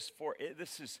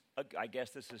I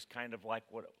guess this is kind of like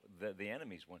what the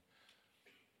enemy's one.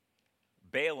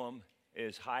 Balaam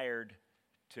is hired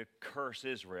to curse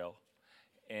Israel,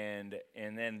 and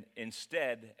then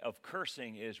instead of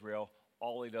cursing Israel,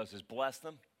 all he does is bless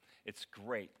them. It's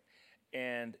great.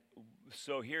 And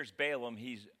so here's Balaam.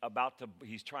 He's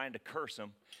trying to curse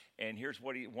him, and here's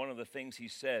one of the things he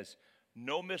says: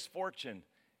 "No misfortune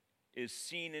is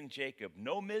seen in Jacob,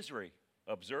 no misery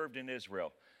observed in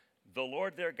Israel. The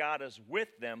Lord their God is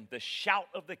with them. The shout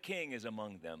of the king is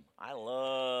among them." I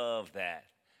love that.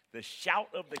 The shout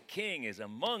of the king is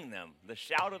among them. The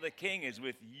shout of the king is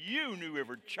with you, New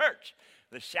River Church.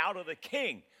 The shout of the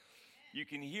king. You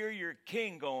can hear your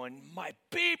king going, "My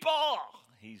people."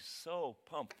 He's so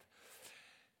pumped.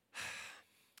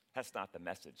 That's not the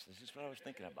message. This is what I was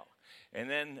thinking about.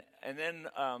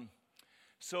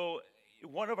 So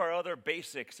one of our other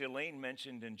basics, Elaine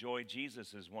mentioned enjoy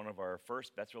Jesus is one of our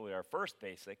first, that's really our first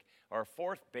basic. Our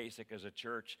fourth basic as a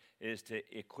church is to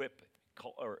equip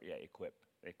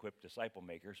disciple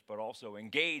makers, but also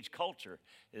engage culture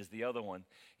is the other one.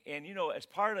 And, as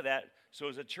part of that, so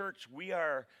as a church, we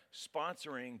are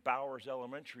sponsoring Bowers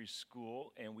Elementary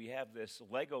School, and we have this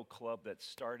Lego club that's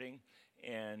starting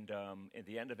and at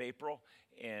the end of April,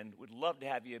 and would love to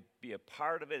have you be a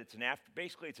part of it. It's an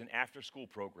after-school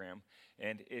program,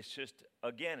 and it's just,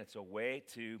 again, it's a way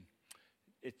to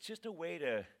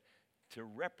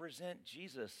represent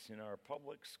Jesus in our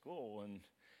public school. And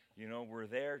we're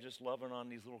there just loving on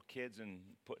these little kids and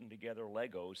putting together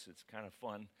Legos. It's kind of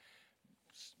fun.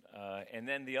 And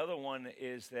then the other one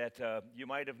is that you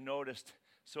might have noticed,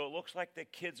 so it looks like the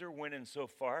kids are winning so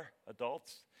far,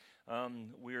 adults.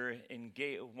 We're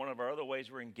engaged. One of our other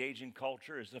ways we're engaging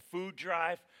culture is the food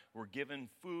drive. We're giving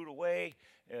food away,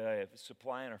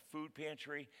 supplying our food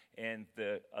pantry, and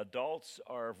the adults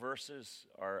are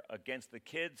against the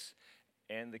kids,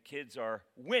 and the kids are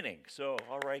winning. So,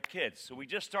 all right, kids. So we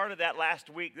just started that last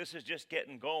week. This is just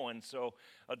getting going. So,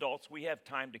 adults, we have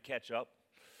time to catch up.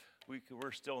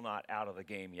 We're still not out of the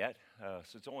game yet.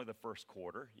 So it's only the first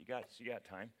quarter. You got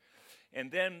time. And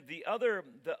then the other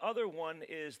one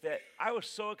is that I was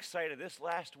so excited. This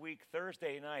last week,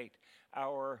 Thursday night,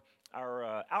 our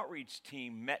outreach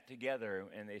team met together,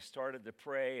 and they started to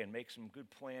pray and make some good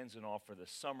plans and all for the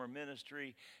summer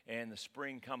ministry and the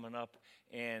spring coming up.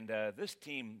 And this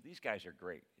team, these guys are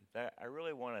great. I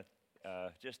really want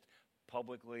to just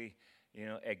publicly,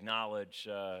 acknowledge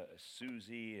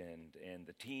Susie and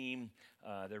the team.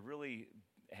 They really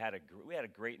we had a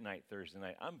great night Thursday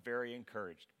night. I'm very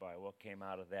encouraged by what came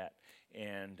out of that.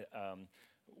 And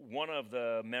one of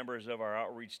the members of our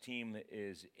outreach team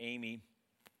is Amy,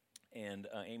 and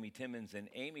Amy Timmons. And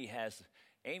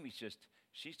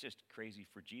she's just crazy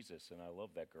for Jesus, and I love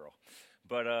that girl.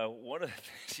 But one of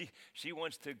the she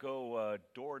wants to go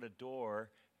door to door,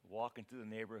 walking through the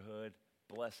neighborhood,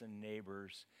 blessing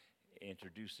neighbors,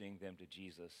 introducing them to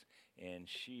Jesus. And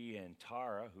she and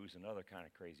Tara, who's another kind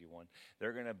of crazy one,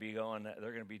 they're going to be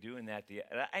doing that.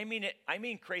 I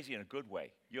mean crazy in a good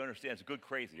way. You understand? It's a good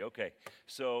crazy. Okay.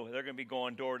 So they're going to be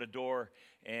going door to door,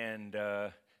 and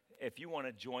if you want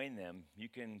to join them, you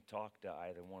can talk to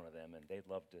either one of them, and they'd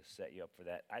love to set you up for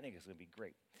that. I think it's going to be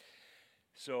great.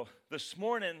 So this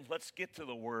morning, let's get to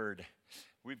the Word.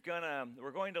 We're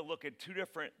going to look at two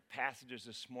different passages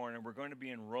this morning. We're going to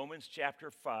be in Romans chapter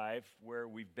 5, where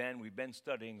we've been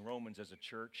studying Romans as a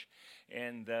church.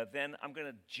 And then I'm going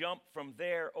to jump from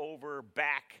there over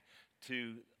back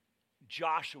to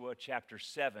Joshua chapter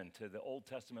 7, to the Old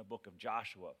Testament book of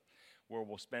Joshua, where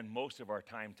we'll spend most of our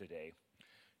time today.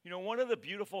 One of the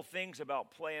beautiful things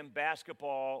about playing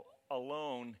basketball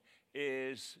alone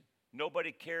is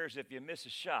nobody cares if you miss a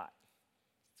shot.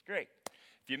 It's great.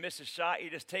 If you miss a shot, you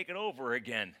just take it over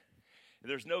again.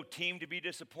 There's no team to be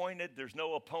disappointed. There's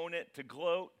no opponent to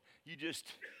gloat. You just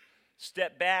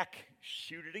step back,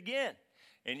 shoot it again.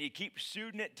 And you keep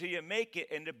shooting it till you make it.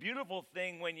 And the beautiful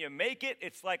thing, when you make it,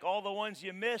 it's like all the ones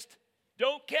you missed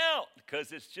don't count,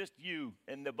 because it's just you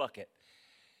in the bucket.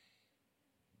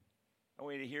 I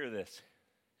want you to hear this.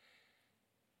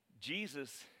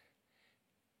 Jesus,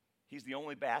 he's the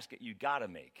only basket you got to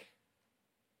make.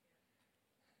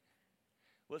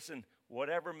 Listen,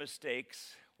 whatever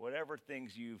mistakes, whatever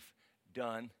things you've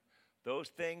done, those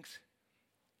things,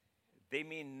 they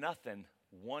mean nothing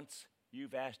once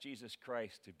you've asked Jesus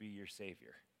Christ to be your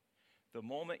Savior. The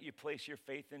moment you place your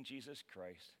faith in Jesus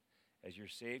Christ as your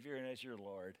Savior and as your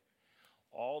Lord,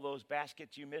 all those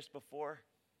baskets you missed before,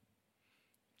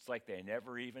 it's like they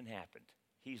never even happened.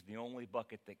 He's the only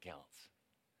bucket that counts.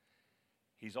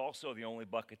 He's also the only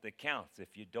bucket that counts.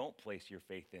 If you don't place your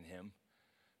faith in him,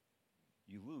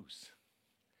 you lose.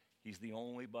 He's the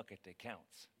only bucket that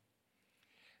counts.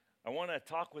 I want to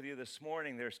talk with you this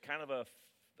morning. There's kind of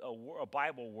a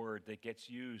Bible word that gets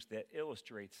used that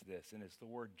illustrates this, and it's the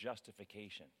word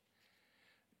justification.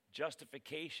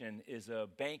 Justification is a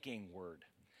banking word.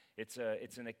 It's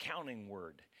an accounting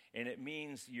word, and it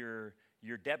means your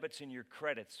debits and your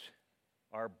credits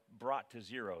are brought to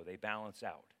zero. They balance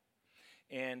out.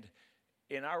 And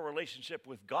in our relationship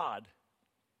with God,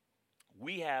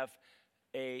 we have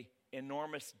an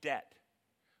enormous debt.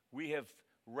 We have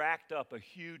racked up a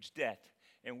huge debt,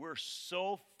 and we're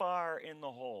so far in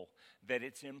the hole that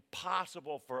it's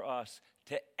impossible for us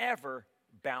to ever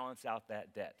balance out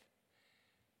that debt.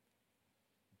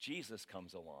 Jesus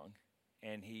comes along,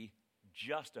 and he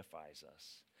justifies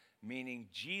us, meaning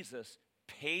Jesus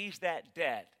pays that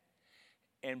debt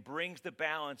and brings the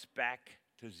balance back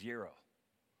to zero.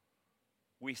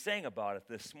 We sang about it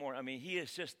this morning. I mean, he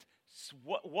is just,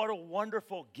 what a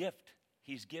wonderful gift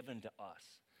he's given to us.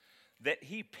 That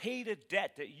he paid a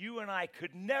debt that you and I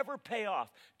could never pay off.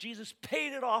 Jesus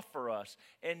paid it off for us,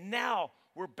 and now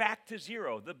we're back to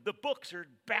zero. The books are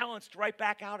balanced right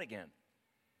back out again.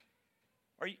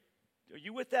 Are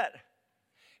you with that?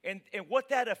 And what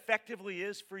that effectively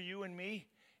is for you and me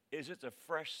is it's a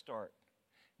fresh start.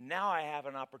 Now I have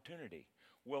an opportunity.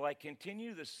 Will I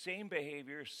continue the same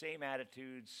behavior, same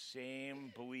attitudes,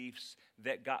 same beliefs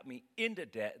that got me into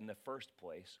debt in the first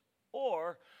place?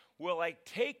 Or will I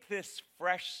take this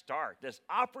fresh start, this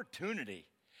opportunity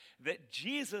that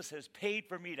Jesus has paid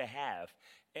for me to have,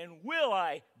 and will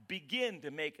I begin to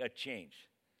make a change?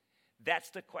 That's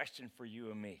the question for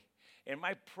you and me. And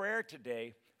my prayer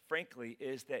today, frankly,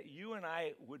 is that you and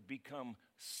I would become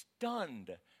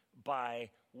stunned by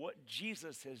what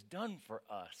Jesus has done for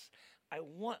us. I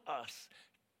want us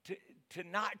to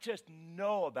not just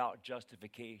know about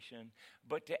justification,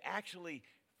 but to actually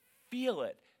feel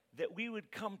it, that we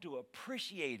would come to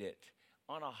appreciate it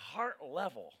on a heart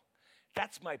level.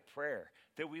 That's my prayer,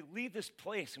 that we leave this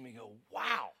place and we go,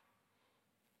 wow,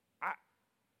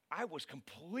 I was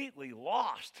completely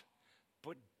lost,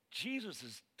 but Jesus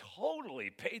has totally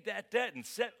paid that debt and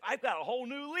said, I've got a whole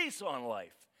new lease on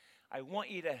life. I want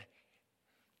you to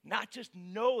not just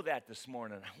know that this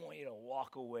morning. I want you to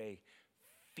walk away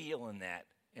feeling that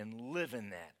and living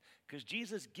that, because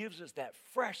Jesus gives us that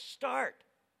fresh start.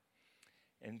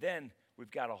 And then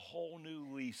we've got a whole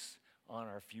new lease on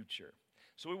our future.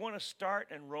 So we want to start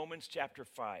in Romans chapter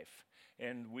 5.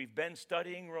 And we've been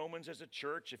studying Romans as a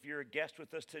church. If you're a guest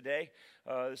with us today,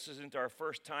 this isn't our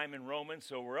first time in Romans,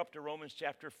 so we're up to Romans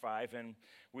chapter 5. And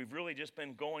we've really just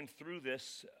been going through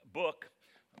this book,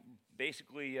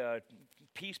 basically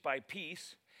piece by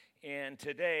piece. And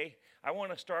today, I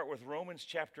want to start with Romans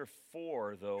chapter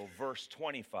 4, though, verse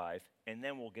 25, and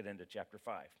then we'll get into chapter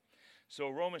 5. So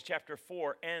Romans chapter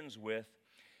 4 ends with,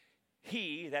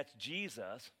 he, that's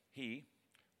Jesus, he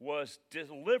was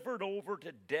delivered over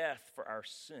to death for our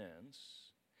sins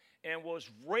and was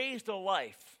raised to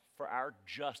life for our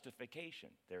justification.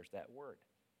 There's that word.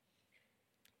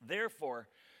 Therefore,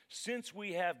 since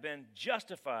we have been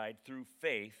justified through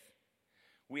faith,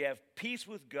 we have peace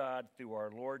with God through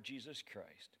our Lord Jesus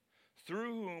Christ,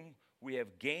 through whom we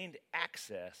have gained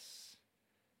access.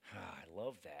 I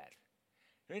love that.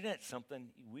 Isn't that something?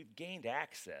 We've gained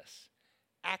access.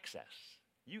 Access.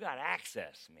 You got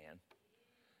access, man.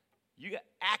 You got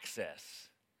access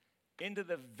into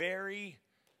the very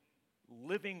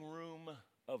living room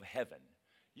of heaven.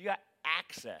 You got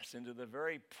access into the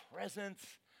very presence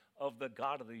of the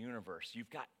God of the universe. You've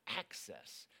got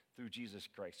access through Jesus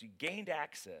Christ. You gained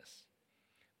access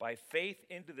by faith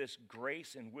into this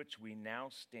grace in which we now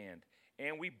stand.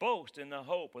 And we boast in the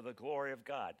hope of the glory of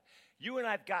God. You and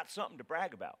I've got something to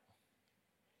brag about.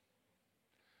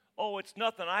 Oh, it's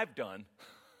nothing I've done.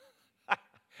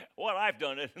 What I've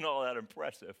done isn't all that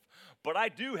impressive. But I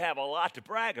do have a lot to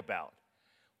brag about.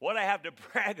 What I have to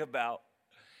brag about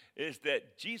is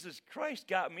that Jesus Christ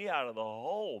got me out of the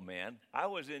hole, man. I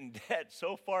was in debt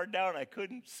so far down I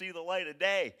couldn't see the light of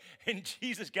day, and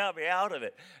Jesus got me out of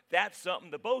it. That's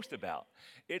something to boast about.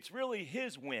 It's really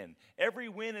his win. Every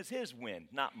win is his win.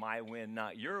 Not my win,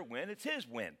 not your win. It's his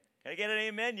win. Can I get an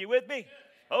amen? You with me?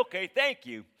 Okay, thank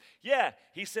you. Yeah,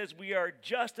 he says we are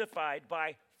justified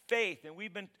by faith, and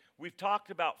we've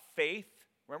talked about faith.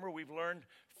 Remember, we've learned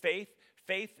faith.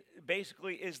 Faith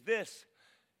basically is this.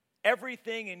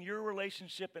 Everything in your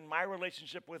relationship and my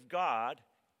relationship with God,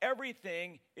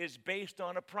 everything is based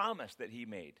on a promise that he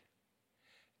made.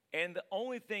 And the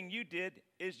only thing you did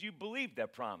is you believed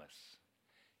that promise.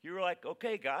 You were like,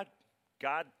 okay, God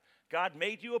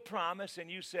made you a promise,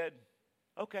 and you said,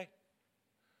 okay,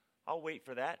 I'll wait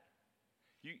for that.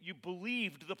 You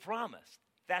believed the promise.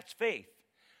 That's faith.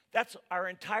 That's our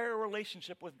entire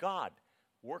relationship with God.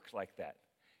 Works like that.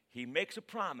 He makes a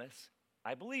promise.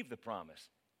 I believe the promise.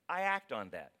 I act on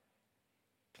that.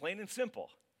 Plain and simple.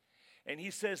 And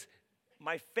he says,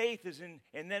 my faith is in,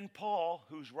 and then Paul,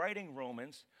 who's writing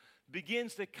Romans,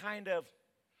 begins to kind of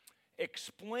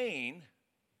explain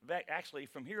that actually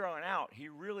from here on out, he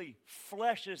really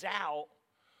fleshes out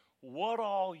what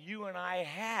all you and I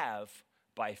have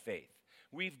by faith.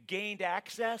 We've gained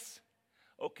access.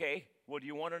 Okay, well, do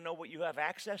you want to know what you have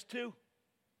access to? You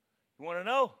want to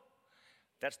know?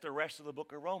 That's the rest of the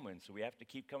book of Romans. So we have to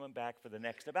keep coming back for the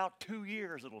next about 2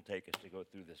 years it'll take us to go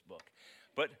through this book.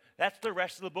 But that's the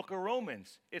rest of the book of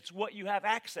Romans. It's what you have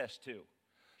access to.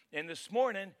 And this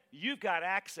morning, you've got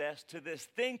access to this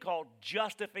thing called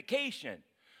justification,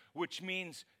 which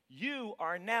means you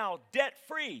are now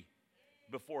debt-free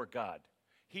before God.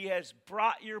 He has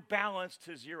brought your balance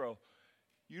to zero.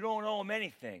 You don't owe him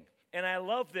anything. And I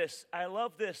love this. I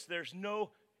love this. There's no,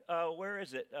 where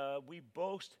is it? We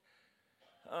boast.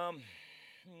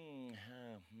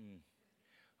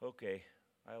 Okay,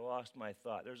 I lost my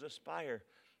thought. There's a spire.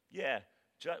 Yeah,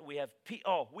 we have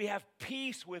we have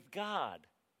peace with God.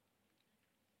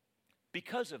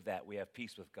 Because of that, we have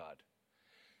peace with God.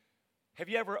 Have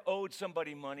you ever owed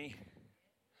somebody money?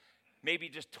 Maybe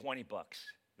just $20.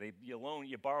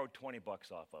 You borrowed $20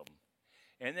 off of them.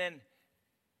 And then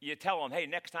you tell them, hey,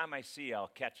 next time I see you, I'll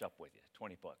catch up with you,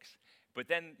 $20. But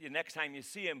then the next time you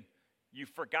see him, you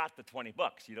forgot the $20.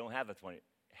 You don't have the 20.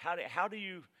 How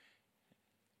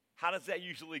does that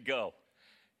usually go?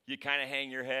 You kind of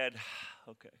hang your head.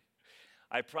 Okay,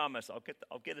 I promise I'll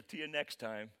get it to you next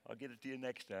time. I'll get it to you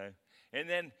next time. And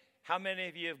then how many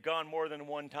of you have gone more than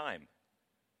one time?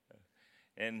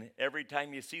 And every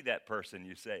time you see that person,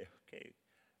 you say, okay,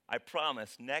 I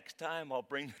promise next time I'll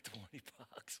bring the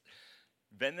 $20.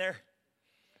 Been there?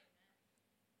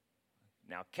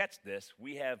 Now catch this.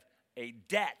 We have a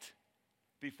debt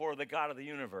before the God of the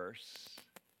universe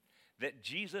that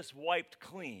Jesus wiped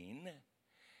clean.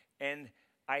 And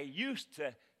I used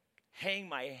to hang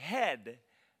my head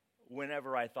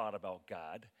whenever I thought about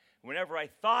God. Whenever I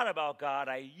thought about God,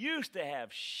 I used to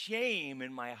have shame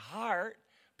in my heart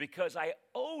because I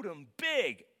owed him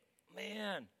big.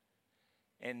 Man.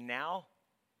 And now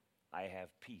I have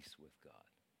peace with God.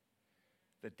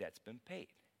 The debt's been paid.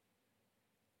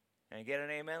 Can I get an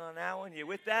amen on that one? You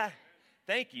with that?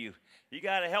 Thank you. You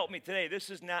got to help me today.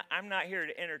 I'm not here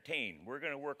to entertain. We're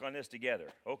going to work on this together.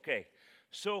 Okay.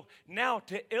 So now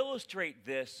to illustrate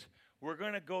this, we're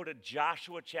going to go to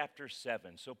Joshua chapter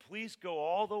 7. So please go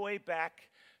all the way back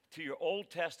to your Old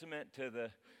Testament, to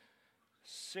the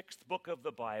sixth book of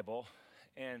the Bible,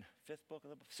 and sixth book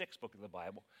of the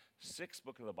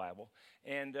Bible,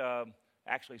 and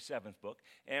actually seventh book.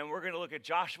 And we're going to look at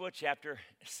Joshua chapter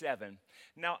 7.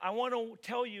 Now, I want to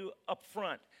tell you up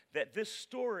front that this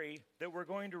story that we're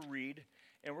going to read,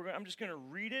 and I'm just going to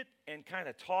read it and kind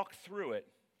of talk through it.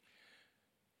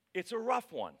 It's a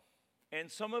rough one. And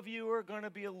some of you are going to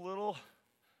be a little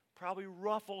probably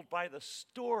ruffled by the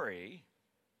story,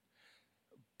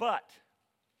 but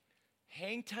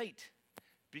hang tight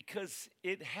because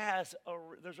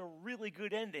there's a really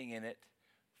good ending in it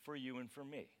for you and for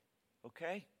me.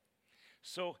 Okay?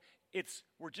 So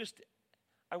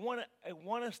I want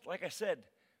us, like I said,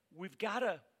 we've got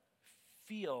to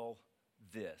feel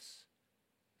this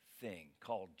thing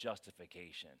called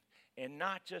justification. And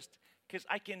not just, because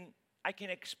I can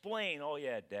explain, oh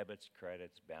yeah, debits,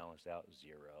 credits, balanced out,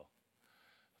 zero.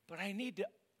 But I need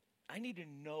to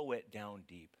know it down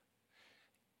deep.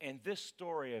 And this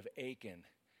story of Achan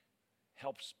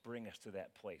helps bring us to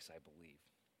that place, I believe.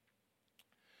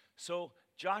 So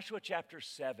Joshua chapter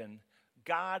 7,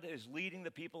 God is leading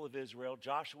the people of Israel.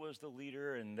 Joshua is the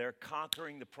leader, and they're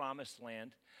conquering the promised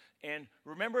land. And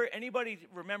anybody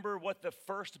remember what the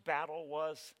first battle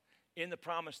was in the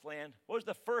promised land? What was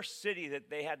the first city that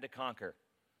they had to conquer?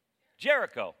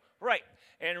 Jericho, right.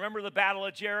 And remember the battle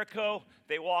of Jericho?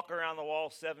 They walk around the wall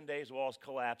 7 days, walls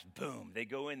collapse, boom, they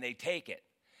go in, they take it.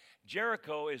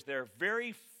 Jericho is their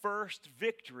very first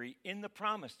victory in the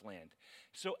promised land.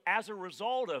 So as a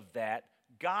result of that,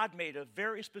 God made a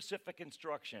very specific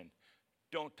instruction.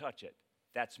 Don't touch it.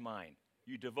 That's mine.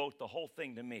 You devote the whole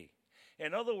thing to me.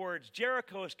 In other words,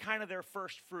 Jericho is kind of their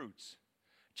first fruits.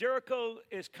 Jericho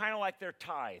is kind of like their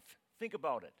tithe. Think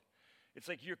about it. It's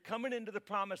like you're coming into the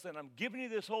promised land. I'm giving you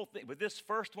this whole thing, but this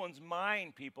first one's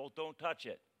mine, people. Don't touch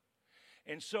it.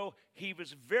 And so he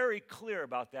was very clear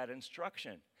about that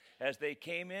instruction. As they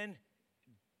came in,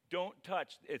 don't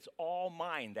touch. It's all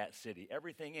mine, that city,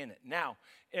 everything in it. Now,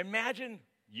 imagine,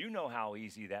 you know how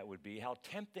easy that would be, how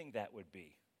tempting that would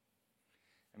be.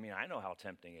 I mean, I know how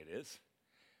tempting it is.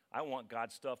 I want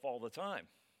God's stuff all the time.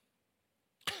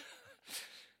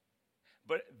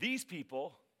 But these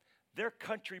people, they're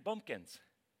country bumpkins.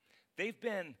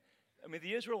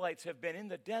 The Israelites have been in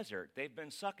the desert. They've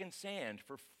been sucking sand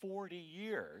for 40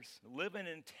 years, living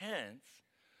in tents.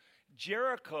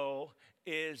 Jericho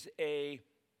is a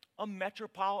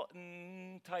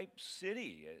metropolitan type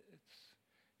city.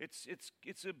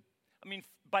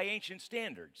 By ancient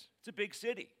standards, it's a big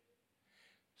city.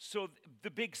 So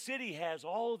the big city has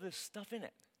all this stuff in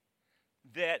it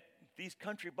that these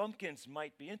country bumpkins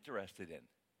might be interested in.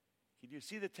 Can you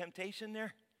see the temptation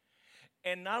there?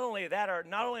 And not only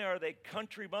are they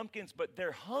country bumpkins, but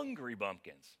they're hungry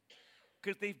bumpkins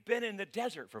because they've been in the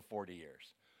desert for 40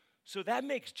 years. So that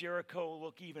makes Jericho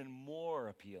look even more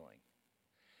appealing.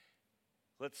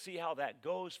 Let's see how that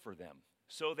goes for them.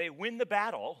 So they win the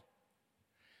battle.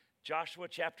 Joshua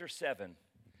chapter 7.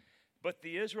 But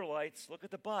the Israelites, look at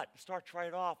the but. Starts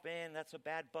right off, man, that's a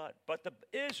bad but. But the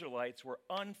Israelites were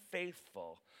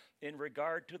unfaithful in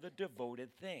regard to the devoted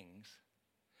things.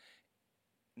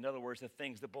 In other words, the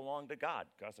things that belong to God.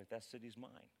 God's like, that city's mine.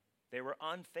 They were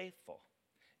unfaithful.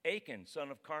 Achan,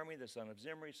 son of Carmi, the son of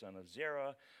Zimri, son of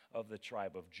Zerah, of the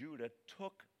tribe of Judah,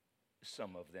 took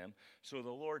some of them. So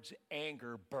the Lord's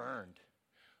anger burned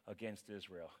against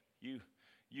Israel.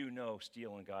 You know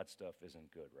stealing God's stuff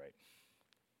isn't good, right?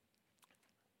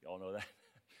 Y'all know that?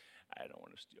 I don't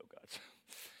want to steal God's.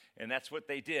 And that's what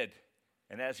they did.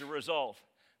 And as a result,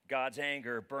 God's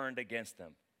anger burned against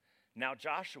them. Now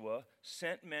Joshua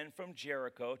sent men from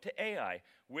Jericho to Ai,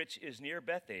 which is near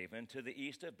Bethaven, to the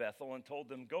east of Bethel, and told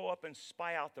them, go up and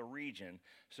spy out the region.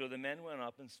 So the men went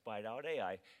up and spied out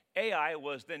Ai. Ai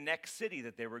was the next city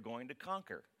that they were going to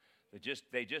conquer.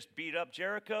 They just beat up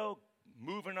Jericho,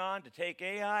 moving on to take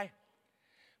Ai.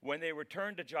 When they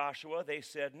returned to Joshua, they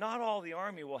said, not all the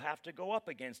army will have to go up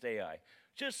against Ai.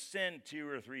 Just send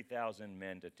 2,000 or 3,000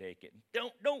 men to take it.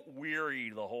 Don't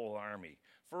weary the whole army,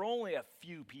 for only a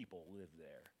few people live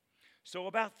there. So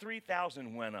about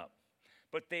 3,000 went up,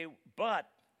 but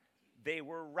they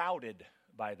were routed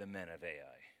by the men of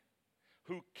Ai,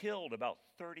 who killed about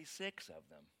 36 of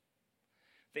them.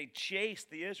 They chased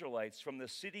the Israelites from the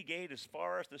city gate as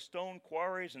far as the stone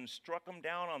quarries and struck them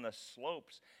down on the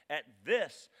slopes. At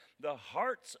this, the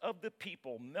hearts of the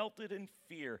people melted in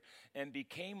fear and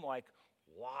became like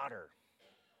water.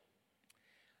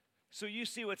 So you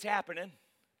see what's happening.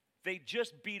 They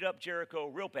just beat up Jericho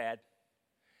real bad.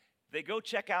 They go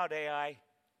check out Ai,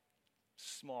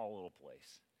 small little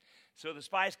place. So the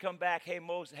spies come back, hey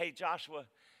Moses, hey Joshua,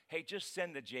 hey, just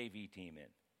send the JV team in.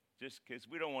 Just because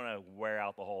we don't want to wear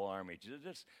out the whole army.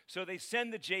 So they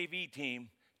send the JV team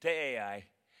to Ai,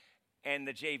 and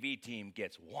the JV team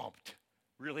gets whomped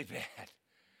really bad.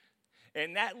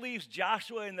 And that leaves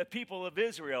Joshua and the people of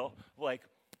Israel like,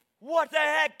 what the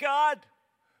heck, God?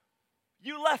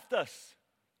 You left us.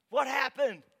 What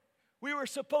happened? We were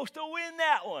supposed to win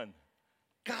that one.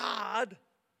 God.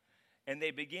 And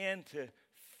they began to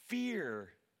fear.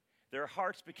 Their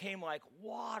hearts became like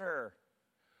water.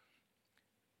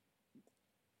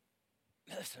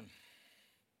 Listen,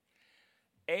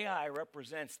 Ai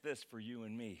represents this for you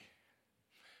and me.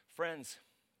 Friends,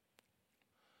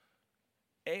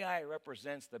 Ai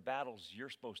represents the battles you're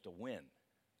supposed to win.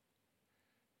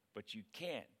 But you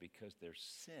can't because there's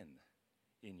sin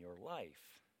in your life.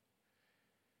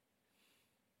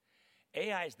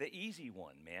 Ai is the easy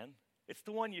one, man. It's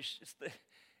the one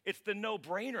it's the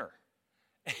no-brainer.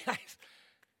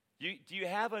 Do you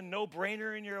have a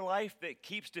no-brainer in your life that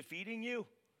keeps defeating you?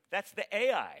 That's the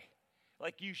Ai.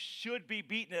 Like you should be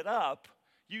beating it up.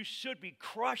 You should be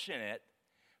crushing it,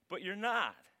 but you're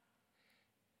not.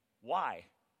 Why?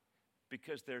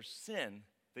 Because there's sin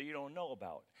that you don't know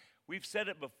about. We've said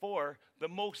it before, the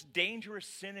most dangerous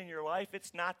sin in your life,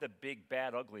 it's not the big,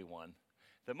 bad, ugly one.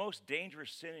 The most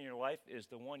dangerous sin in your life is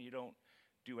the one you don't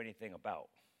do anything about.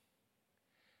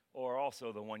 Or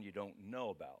also the one you don't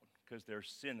know about, because there's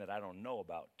sin that I don't know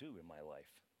about too in my life.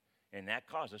 And that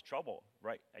causes trouble,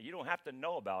 right? You don't have to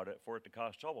know about it for it to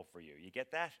cause trouble for you. You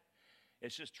get that?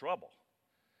 It's just trouble.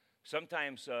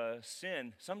 Sometimes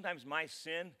sometimes my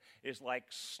sin is like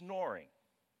snoring.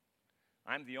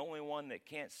 I'm the only one that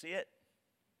can't see it.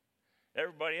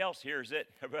 Everybody else hears it.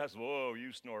 Everybody says, whoa,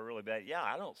 you snore really bad. Yeah,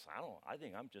 I don't. I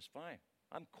think I'm just fine.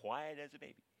 I'm quiet as a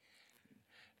baby.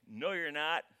 No, you're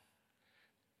not.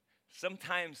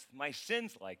 Sometimes my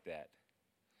sin's like that.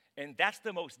 And that's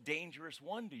the most dangerous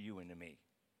one to you and to me.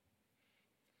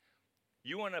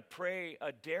 You want to pray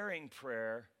a daring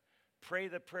prayer, pray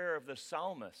the prayer of the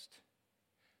psalmist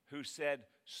who said,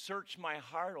 search my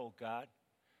heart, O God,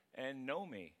 and know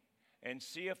me, and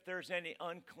see if there's any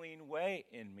unclean way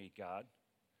in me, God.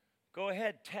 Go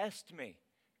ahead, test me.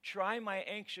 Try my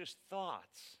anxious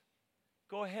thoughts.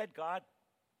 Go ahead, God.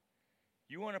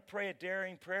 You want to pray a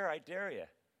daring prayer? I dare you.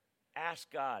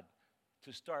 Ask God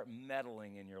to start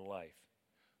meddling in your life.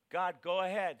 God, go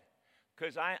ahead.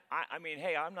 Because I mean,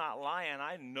 hey, I'm not lying.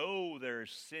 I know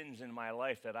there's sins in my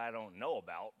life that I don't know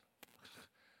about.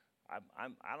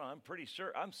 I'm pretty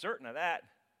sure. I'm certain of that.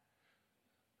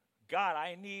 God,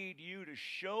 I need you to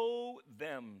show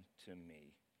them to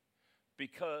me,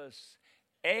 because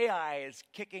AI is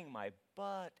kicking my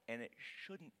butt, and it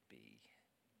shouldn't be.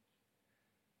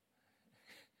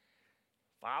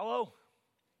 Follow?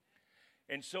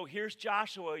 And so here's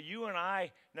Joshua. You and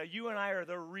I are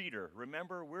the reader.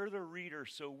 Remember, we're the reader,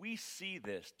 so we see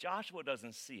this. Joshua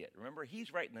doesn't see it. Remember,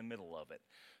 he's right in the middle of it.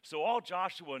 So all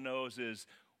Joshua knows is,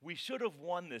 we should have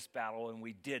won this battle, and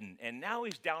we didn't. And now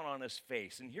he's down on his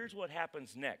face. And here's what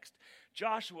happens next.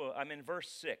 Joshua, I'm in verse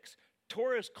 6,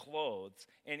 tore his clothes,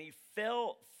 and he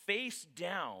fell face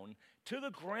down to the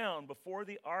ground before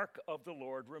the ark of the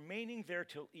Lord, remaining there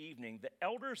till evening. The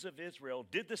elders of Israel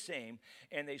did the same,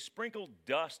 and they sprinkled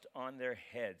dust on their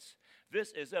heads.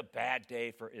 This is a bad day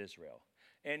for Israel.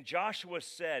 And Joshua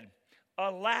said,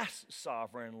 Alas,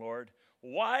 sovereign Lord,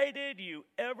 why did you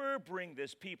ever bring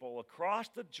this people across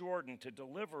the Jordan to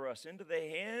deliver us into the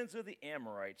hands of the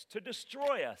Amorites, to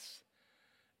destroy us?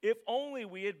 If only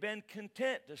we had been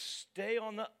content to stay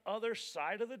on the other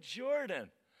side of the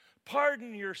Jordan.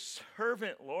 Pardon your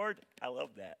servant, Lord. I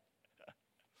love that.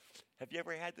 Have you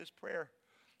ever had this prayer?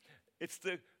 It's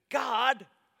the, God,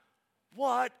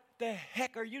 what the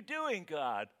heck are you doing,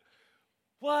 God?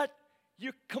 What?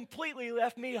 You completely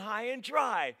left me high and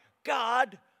dry.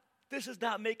 God, this is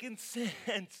not making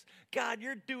sense. God,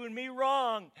 you're doing me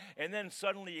wrong. And then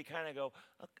suddenly you kind of go,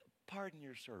 pardon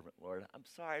your servant, Lord. I'm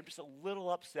sorry. I'm just a little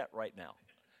upset right now.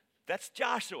 That's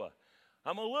Joshua.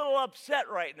 I'm a little upset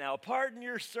right now. Pardon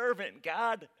your servant,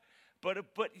 God. But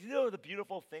you know the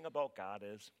beautiful thing about God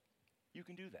is you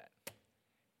can do that.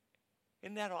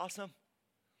 Isn't that awesome?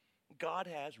 God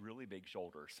has really big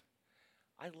shoulders.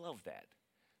 I love that.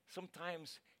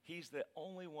 Sometimes he's the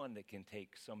only one that can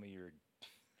take some of your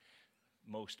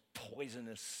most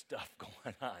poisonous stuff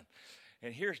going on.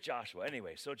 And here's Joshua.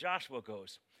 Anyway, so Joshua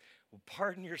goes, well,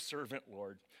 pardon your servant,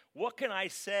 Lord. What can I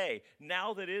say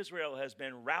now that Israel has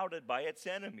been routed by its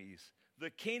enemies? The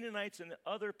Canaanites and the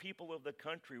other people of the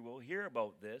country will hear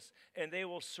about this, and they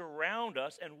will surround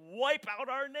us and wipe out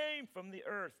our name from the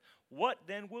earth. What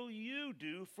then will you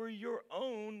do for your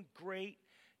own great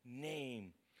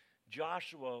name?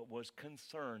 Joshua was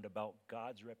concerned about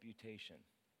God's reputation.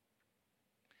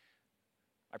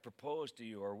 I propose to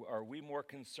you, are we more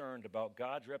concerned about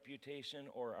God's reputation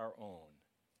or our own?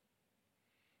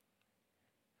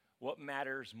 What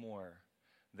matters more?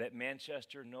 That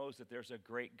Manchester knows that there's a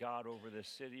great God over this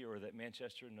city, or that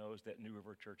Manchester knows that New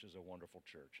River Church is a wonderful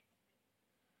church?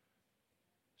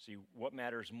 See, what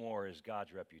matters more is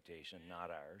God's reputation, not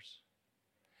ours.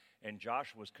 And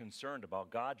Joshua was concerned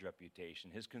about God's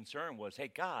reputation. His concern was,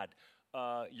 hey, God,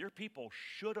 your people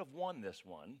should have won this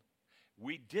one.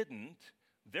 We didn't.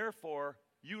 Therefore,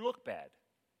 you look bad.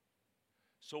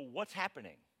 So what's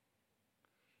happening?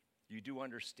 You do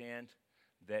understand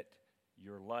that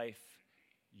your life,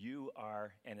 you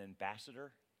are an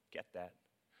ambassador. Get that.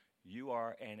 You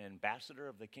are an ambassador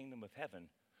of the kingdom of heaven,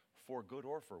 for good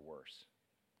or for worse.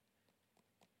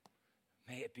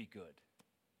 May it be good.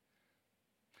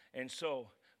 And so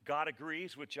God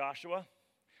agrees with Joshua.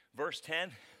 Verse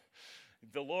 10,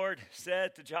 the Lord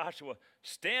said to Joshua,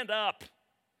 stand up.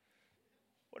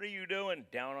 What are you doing?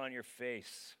 Down on your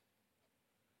face.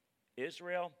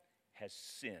 Israel has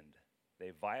sinned.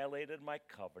 They violated my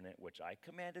covenant, which I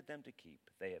commanded them to keep.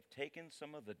 They have taken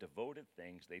some of the devoted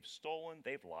things. They've stolen,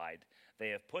 they've lied. They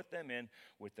have put them in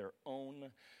with their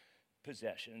own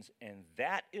possessions, and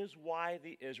that is why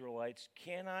the Israelites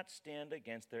cannot stand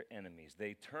against their enemies.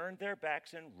 They turn their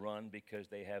backs and run because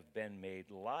they have been made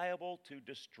liable to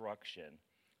destruction.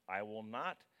 I will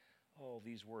not,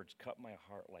 these words cut my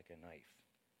heart like a knife.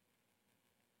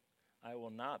 I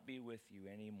will not be with you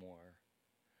anymore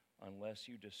unless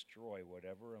you destroy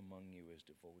whatever among you is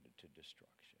devoted to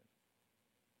destruction.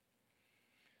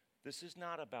 This is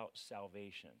not about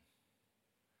salvation.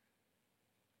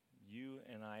 You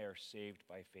and I are saved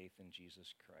by faith in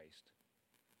Jesus Christ.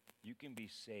 You can be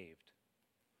saved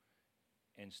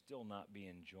and still not be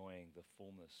enjoying the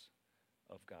fullness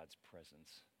of God's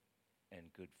presence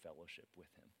and good fellowship with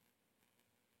him.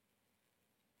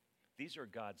 These are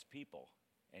God's people,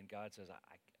 and God says,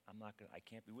 I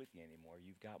can't be with you anymore.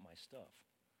 You've got my stuff.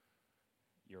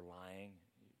 You're lying.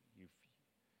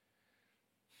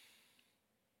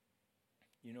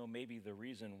 maybe the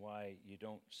reason why you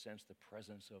don't sense the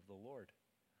presence of the Lord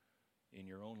in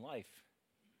your own life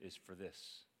is for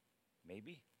this.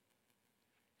 Maybe.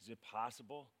 Is it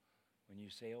possible when you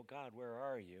say, oh God, where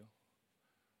are you?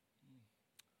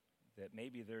 That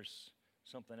maybe there's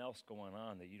something else going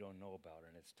on that you don't know about,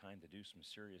 and it's time to do some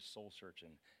serious soul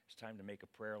searching. It's time to make a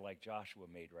prayer like Joshua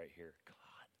made right here. God,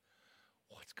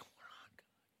 what's going on, God?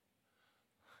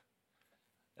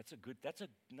 That's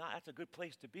a good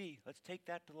place to be. Let's take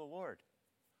that to the Lord.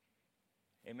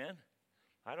 Amen.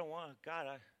 I don't want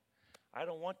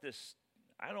this.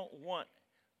 I don't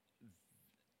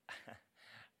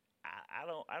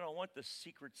want the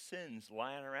secret sins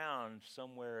lying around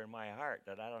somewhere in my heart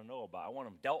that I don't know about. I want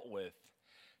them dealt with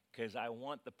because I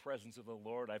want the presence of the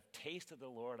Lord. I've tasted the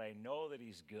Lord. I know that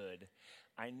He's good.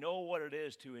 I know what it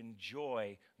is to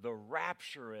enjoy the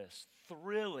rapturous,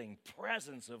 thrilling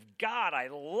presence of God. I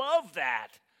love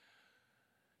that.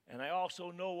 And I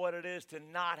also know what it is to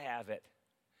not have it.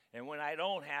 And when I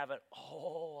don't have it,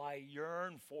 I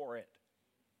yearn for it.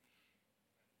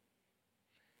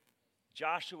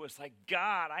 Joshua's like,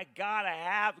 God, I gotta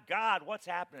have, God, what's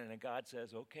happening? And God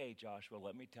says, okay, Joshua,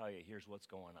 let me tell you, here's what's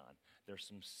going on. There's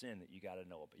some sin that you gotta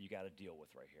know about, you gotta deal with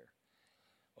right here.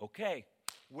 Okay,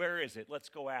 where is it? Let's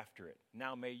go after it.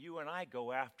 Now may you and I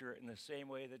go after it in the same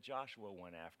way that Joshua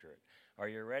went after it. Are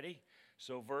you ready?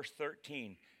 So verse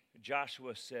 13,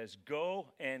 Joshua says,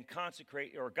 go and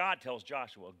consecrate, or God tells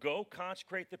Joshua, go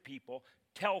consecrate the people,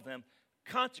 tell them,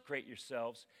 consecrate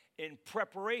yourselves in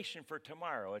preparation for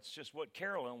tomorrow. It's just what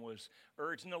Carolyn was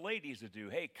urging the ladies to do.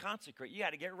 Hey, consecrate. You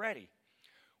got to get ready.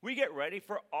 We get ready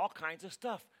for all kinds of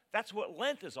stuff. That's what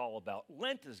Lent is all about.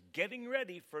 Lent is getting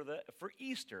ready for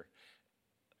Easter.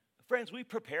 Friends, we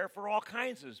prepare for all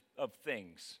kinds of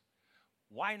things.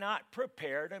 Why not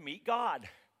prepare to meet God?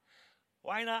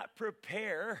 Why not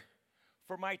prepare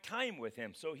for my time with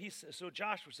Him? So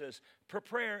Joshua says,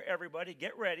 prepare everybody,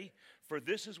 get ready, for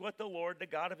this is what the Lord, the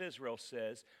God of Israel,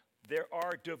 says. There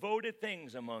are devoted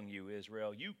things among you,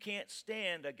 Israel. You can't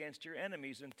stand against your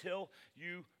enemies until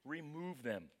you remove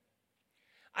them.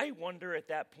 I wonder at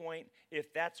that point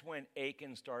if that's when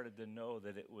Achan started to know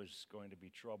that it was going to be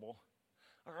trouble.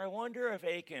 Or I wonder if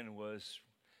Achan was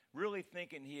really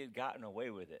thinking he had gotten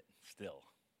away with it still.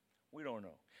 We don't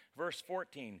know. Verse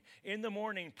 14, in the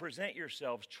morning present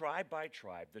yourselves tribe by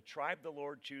tribe. The tribe the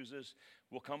Lord chooses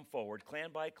will come forward,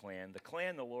 clan by clan. The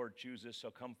clan the Lord chooses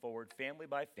shall come forward, family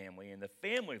by family. And the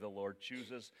family the Lord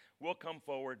chooses will come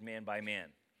forward, man by man.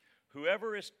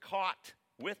 Whoever is caught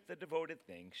with the devoted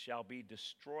things shall be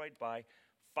destroyed by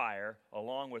fire,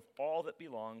 along with all that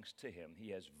belongs to him. He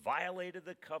has violated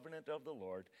the covenant of the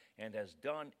Lord and has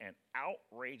done an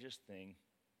outrageous thing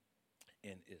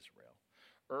in Israel.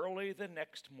 Early the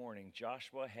next morning,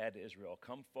 Joshua had Israel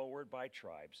come forward by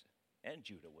tribes, and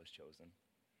Judah was chosen.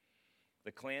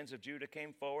 The clans of Judah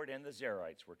came forward, and the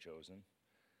Zerites were chosen.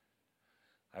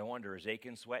 I wonder, is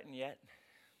Achan sweating yet?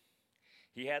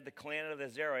 He had the clan of the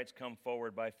Zerites come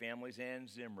forward by families, and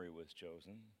Zimri was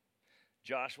chosen.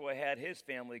 Joshua had his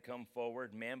family come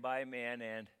forward, man by man,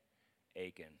 and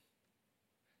Achan,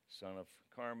 son of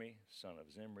Carmi, son of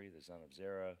Zimri, the son of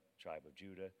Zerah, tribe of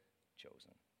Judah,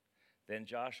 chosen. Then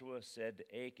Joshua said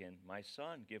to Achan, my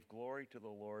son, give glory to the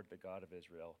Lord, the God of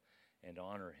Israel, and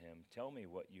honor him. Tell me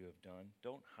what you have done.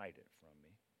 Don't hide it from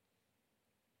me.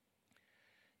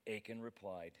 Achan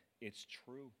replied, it's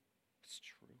true. It's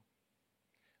true.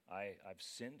 I've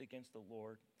sinned against the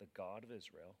Lord, the God of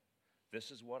Israel.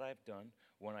 This is what I've done.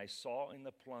 When I saw in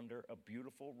the plunder a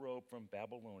beautiful robe from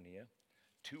Babylonia,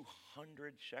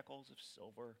 200 shekels of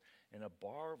silver, and a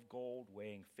bar of gold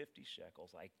weighing 50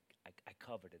 shekels, I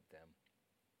coveted them,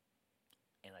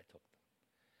 and I took them.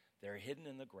 They're hidden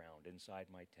in the ground inside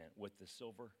my tent with the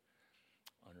silver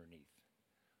underneath.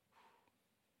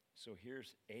 So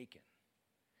here's Achan.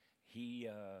 He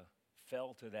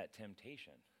fell to that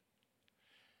temptation.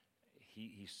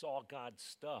 He saw God's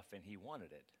stuff, and he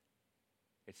wanted it.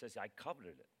 It says, I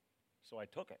coveted it, so I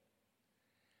took it.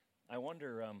 I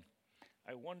wonder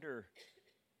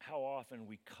how often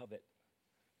we covet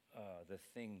the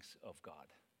things of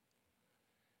God.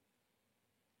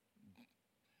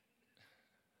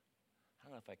 I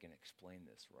don't know if I can explain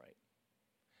this right,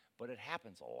 but it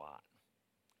happens a lot.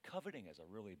 Coveting is a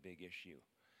really big issue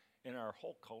in our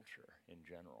whole culture in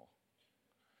general.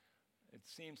 It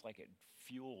seems like it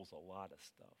fuels a lot of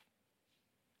stuff.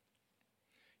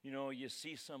 You know, you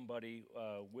see somebody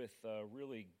with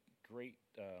really great...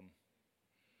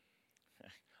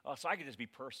 so I can just be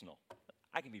personal.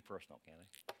 I can be personal, can't I?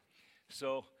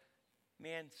 So,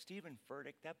 man, Stephen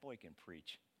Furtick, that boy can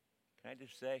preach. Can I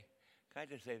just say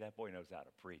that boy knows how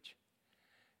to preach.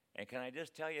 And can I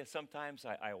just tell you, sometimes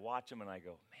I watch them and I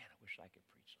go, man, I wish I could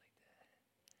preach like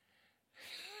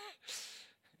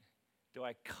that. Do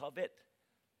I covet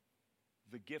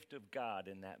the gift of God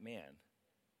in that man?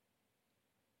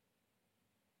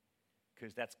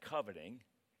 Because that's coveting.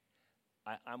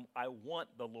 I want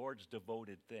the Lord's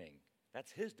devoted thing.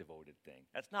 That's his devoted thing.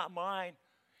 That's not mine.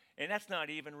 And that's not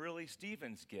even really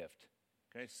Stephen's gift.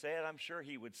 Can I say it? I'm sure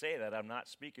he would say that. I'm not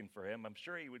speaking for him. I'm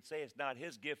sure he would say it's not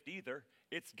his gift either.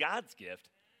 It's God's gift.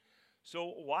 So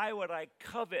why would I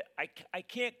covet? I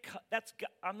can't.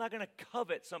 I'm not going to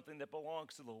covet something that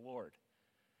belongs to the Lord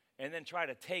and then try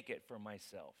to take it for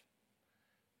myself.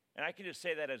 And I can just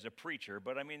say that as a preacher,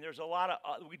 but I mean, there's a lot of,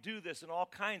 we do this in all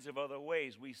kinds of other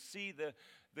ways. We see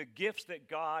the gifts that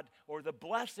God, or the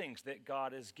blessings that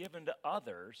God has given to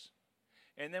others,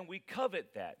 and then we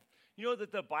covet that. You know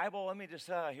that the Bible, let me just,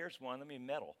 here's one, let me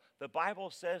meddle. The Bible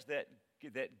says that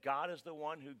God is the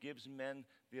one who gives men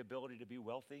the ability to be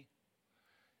wealthy.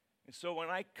 And so when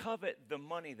I covet the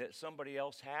money that somebody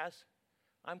else has,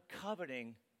 I'm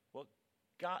coveting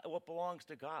what belongs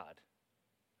to God.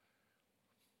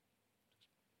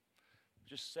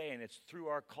 Just saying, it's through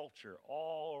our culture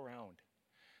all around.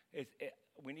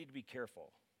 We need to be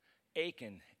careful.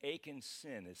 Achan's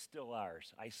sin is still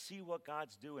ours. I see what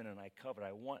God's doing and I covet.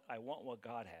 I want what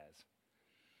God has.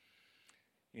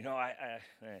 You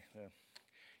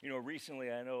know,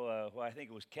 recently I know. I think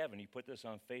it was Kevin. He put this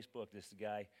on Facebook.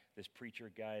 This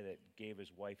preacher guy that gave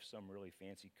his wife some really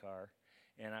fancy car,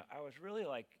 and I was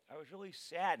really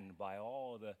saddened by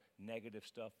all of the negative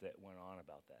stuff that went on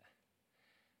about that.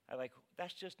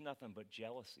 That's just nothing but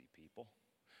jealousy, people.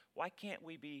 Why can't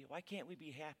we be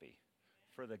happy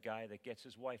for the guy that gets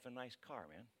his wife a nice car,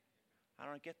 man? I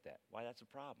don't get that. Why that's a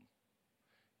problem?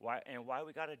 Why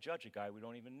we got to judge a guy we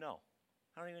don't even know?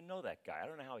 I don't even know that guy. I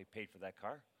don't know how he paid for that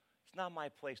car. It's not my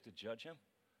place to judge him.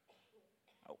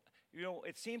 You know,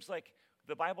 it seems like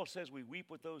the Bible says we weep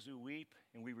with those who weep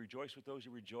and we rejoice with those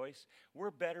who rejoice.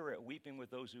 We're better at weeping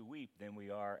with those who weep than we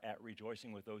are at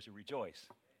rejoicing with those who rejoice.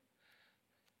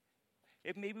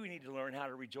 Maybe we need to learn how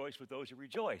to rejoice with those who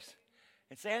rejoice.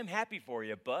 And say, I'm happy for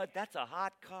you, bud. That's a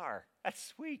hot car. That's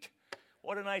sweet.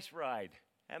 What a nice ride.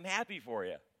 I'm happy for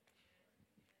you.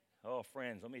 Oh,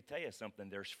 friends, let me tell you something.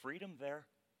 There's freedom there.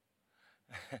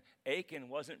 Achan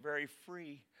wasn't very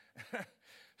free.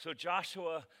 So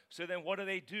then what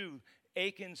do?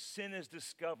 Achan's sin is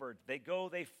discovered. They go,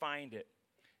 they find it.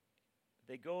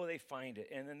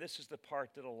 And then this is the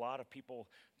part that a lot of people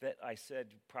that I said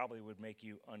probably would make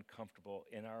you uncomfortable.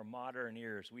 In our modern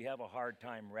ears, we have a hard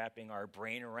time wrapping our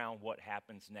brain around what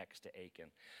happens next to Achan.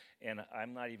 And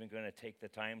I'm not even going to take the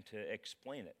time to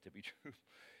explain it, to be true.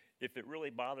 If it really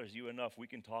bothers you enough, we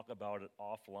can talk about it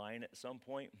offline at some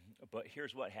point. But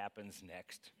here's what happens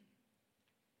next.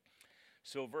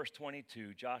 So verse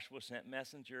 22, Joshua sent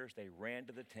messengers. They ran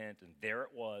to the tent, and there it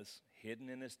was, hidden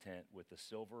in his tent with the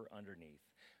silver underneath.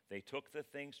 They took the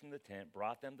things from the tent,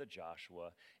 brought them to Joshua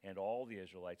and all the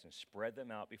Israelites, and spread them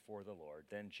out before the Lord.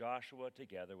 Then Joshua,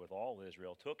 together with all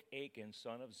Israel, took Achan,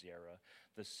 son of Zerah,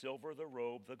 the silver, the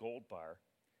robe, the gold bar,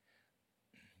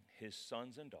 his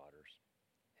sons and daughters,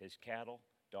 his cattle,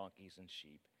 donkeys, and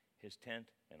sheep, his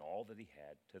tent, and all that he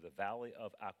had, to the valley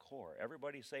of Achor.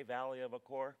 Everybody say Valley of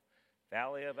Achor.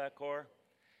 Valley of Achor.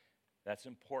 That's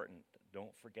important.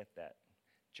 Don't forget that.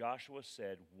 Joshua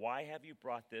said, why have you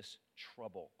brought this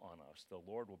trouble on us? The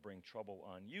Lord will bring trouble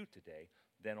on you today.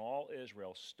 Then all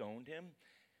Israel stoned him,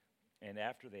 and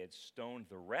after they had stoned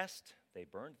the rest, they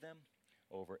burned them.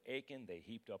 Over Achan they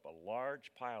heaped up a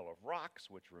large pile of rocks,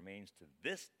 which remains to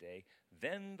this day.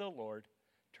 Then the Lord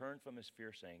turned from his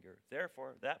fierce anger.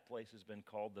 Therefore, that place has been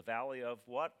called the Valley of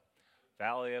what?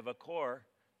 Valley of Achor.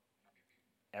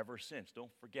 Ever since.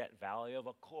 Don't forget, Valley of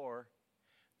Achor.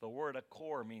 The word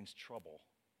Achor means trouble.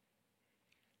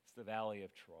 It's the valley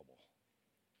of trouble.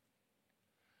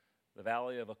 The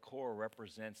Valley of Achor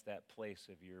represents that place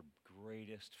of your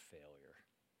greatest failure.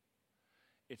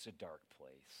 It's a dark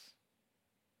place.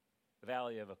 The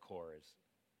Valley of Achor is,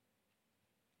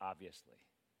 obviously,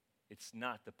 it's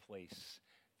not the place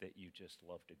that you just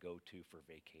love to go to for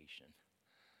vacation.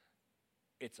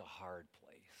 It's a hard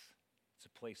place. It's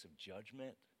a place of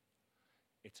judgment.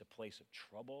 It's a place of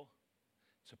trouble.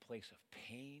 It's a place of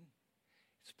pain.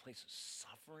 It's a place of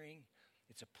suffering.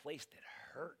 It's a place that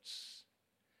hurts.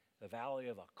 The Valley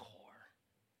of Achor.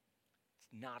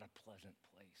 It's not a pleasant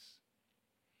place.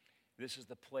 This is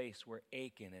the place where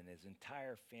Achan and his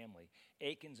entire family,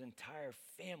 Achan's entire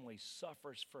family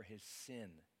suffers for his sin.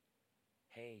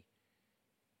 Hey,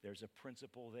 there's a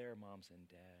principle there, moms and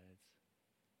dads.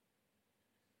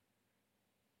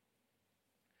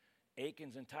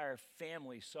 Achan's entire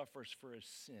family suffers for his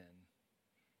sin.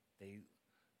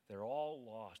 They're all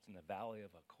lost in the valley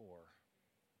of Achor.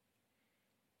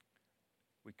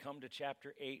 We come to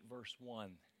chapter 8, verse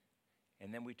 1,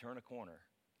 and then we turn a corner.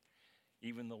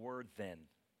 Even the word then.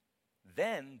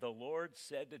 Then the Lord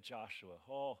said to Joshua,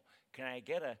 oh, can I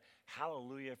get a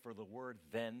hallelujah for the word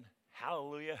then?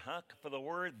 Hallelujah, huh? For the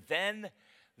word then.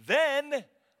 Then,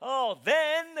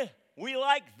 then, we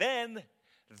like then.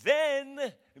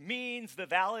 Then means the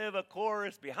valley of Achor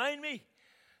is behind me.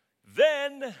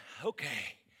 Then,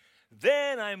 okay.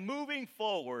 Then I'm moving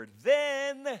forward.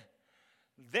 Then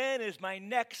is my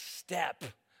next step.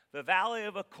 The valley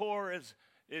of Achor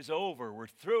is over. We're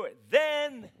through it.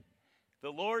 Then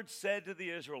the Lord said to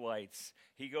the Israelites,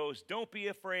 he goes, don't be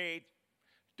afraid.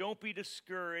 Don't be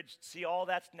discouraged. See, all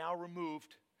that's now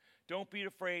removed. Don't be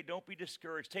afraid. Don't be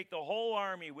discouraged. Take the whole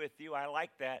army with you. I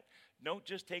like that. Don't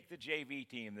just take the JV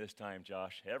team this time,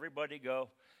 Josh. Everybody go.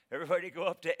 Everybody go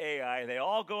up to Ai. They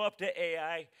all go up to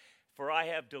Ai, for I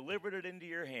have delivered it into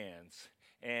your hands.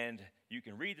 And you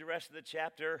can read the rest of the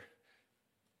chapter.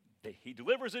 He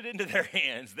delivers it into their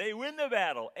hands. They win the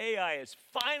battle. Ai has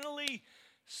finally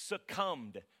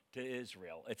succumbed to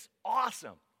Israel. It's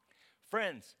awesome.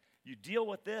 Friends, you deal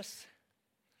with this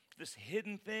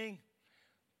hidden thing,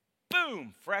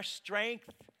 boom, fresh strength.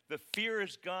 The fear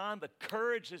is gone. The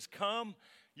courage has come.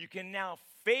 You can now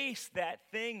face that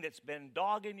thing that's been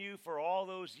dogging you for all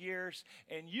those years,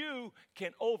 and you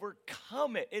can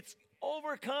overcome it. It's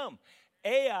overcome.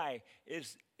 Ai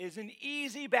is an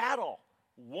easy battle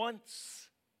once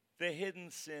the hidden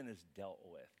sin is dealt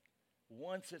with,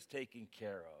 once it's taken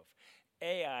care of.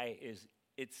 Ai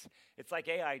it's like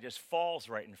Ai just falls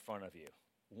right in front of you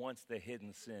once the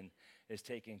hidden sin is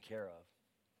taken care of.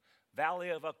 Valley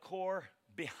of Achor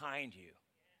behind you.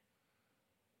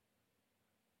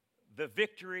 The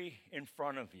victory in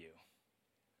front of you.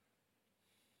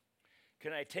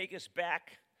 Can I take us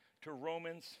back to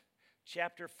Romans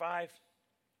chapter 5?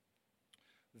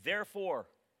 Therefore,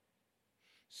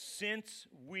 since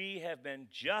we have been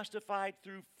justified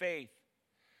through faith,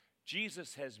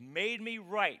 Jesus has made me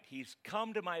right. He's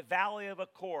come to my valley of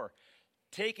Achor,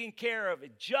 taken care of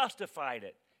it, justified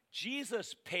it.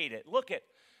 Jesus paid it. Look at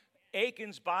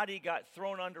Achan's body got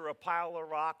thrown under a pile of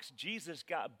rocks. Jesus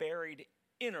got buried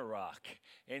in a rock,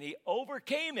 and he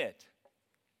overcame it.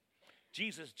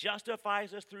 Jesus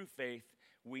justifies us through faith.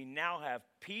 We now have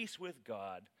peace with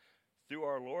God through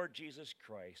our Lord Jesus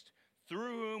Christ,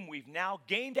 through whom we've now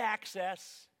gained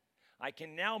access. I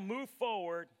can now move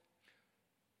forward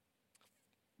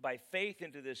by faith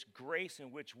into this grace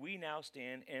in which we now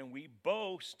stand, and we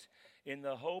boast in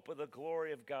the hope of the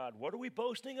glory of God. What are we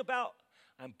boasting about?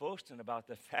 I'm boasting about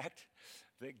the fact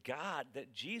that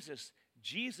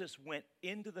Jesus went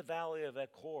into the valley of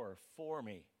Achor for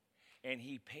me, and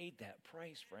he paid that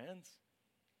price, friends.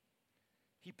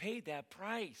 He paid that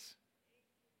price.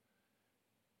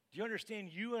 Do you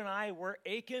understand? You and I were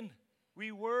Achan.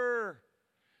 We were.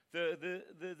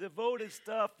 The devoted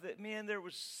stuff that, man, there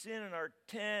was sin in our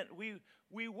tent. We're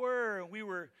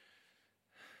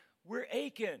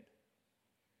Achan.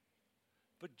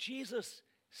 But Jesus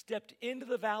stepped into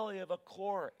the valley of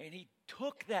Achor, and he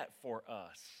took that for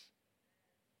us.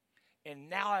 And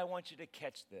now I want you to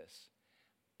catch this.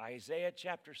 Isaiah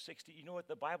chapter 60, you know what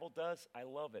the Bible does? I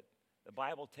love it. The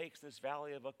Bible takes this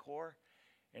valley of Achor,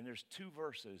 and there's two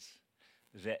verses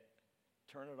that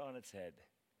turn it on its head,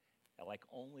 like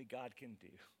only God can do.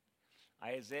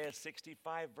 Isaiah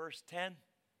 65, verse 10,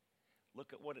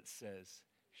 look at what it says.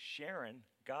 Sharon,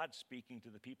 God speaking to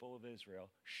the people of Israel.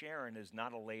 Sharon is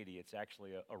not a lady, it's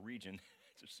actually a region,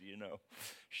 just so you know.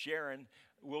 Sharon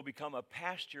will become a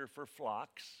pasture for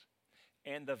flocks,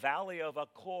 and the valley of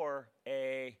Achor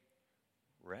a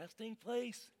resting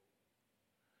place.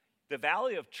 The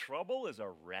valley of trouble is a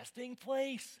resting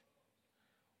place?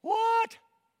 What?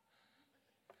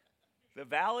 The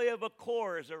valley of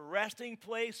Achor is a resting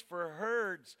place for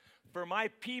herds, for my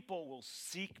people will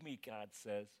seek me, God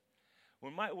says.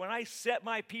 When I set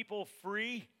my people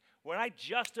free, when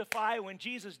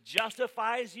Jesus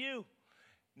justifies you,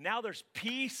 now there's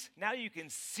peace. Now you can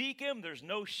seek him. There's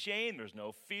no shame. There's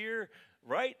no fear,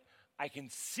 right? I can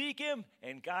seek him,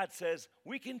 and God says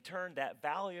we can turn that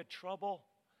valley of trouble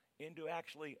into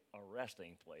actually a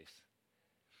resting place.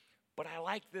 But I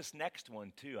like this next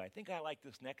one too. I think I like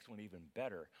this next one even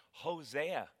better.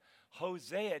 Hosea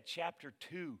chapter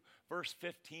 2, verse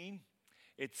 15.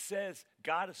 It says,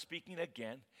 God is speaking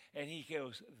again, and he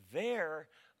goes, there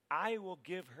I will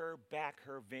give her back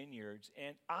her vineyards,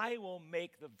 and I will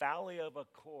make the valley of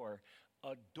Achor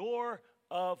a door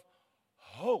of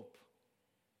hope.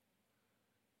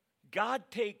 God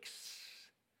takes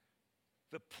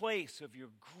the place of your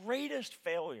greatest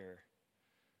failure,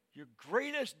 your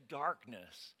greatest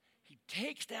darkness. He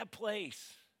takes that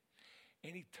place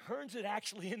and he turns it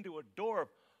actually into a door of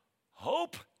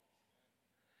hope.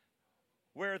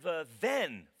 Where the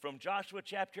then from Joshua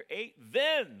chapter 8,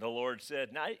 then the Lord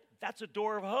said, now that's a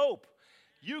door of hope.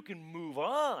 You can move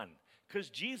on because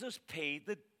Jesus paid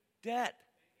the debt.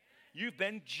 You've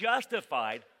been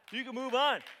justified. You can move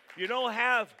on. You don't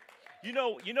have, you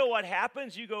know what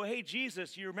happens? You go, hey,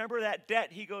 Jesus, you remember that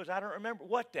debt? He goes, I don't remember.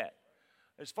 What debt?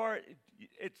 As far as,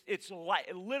 it's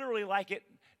literally like it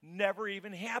never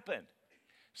even happened.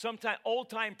 Sometimes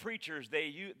old-time preachers,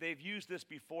 they've used this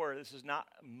before. This is not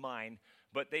mine.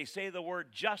 But they say the word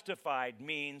justified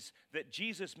means that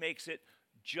Jesus makes it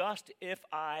just if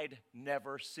I'd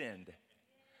never sinned.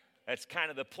 That's kind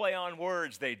of the play on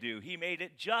words they do. He made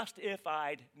it just if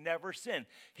I'd never sinned.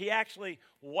 He actually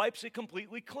wipes it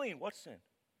completely clean. What's sin?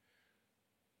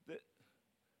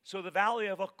 So the valley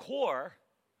of Achor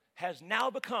has now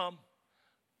become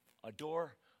a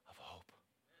door of hope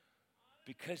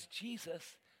because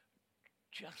Jesus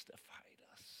justified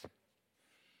us.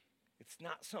 It's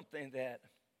not something that,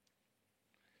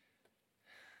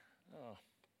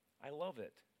 I love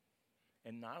it.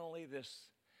 And not only this,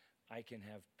 I can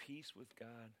have peace with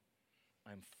God.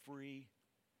 I'm free.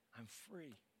 I'm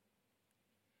free.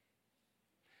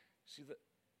 See,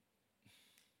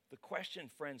 the question,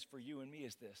 friends, for you and me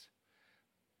is this.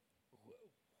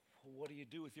 What do you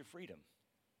do with your freedom?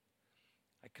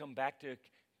 I come back to,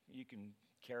 you can,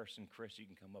 Karis and Chris, you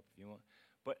can come up if you want.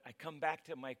 But I come back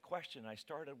to my question I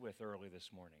started with early this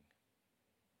morning.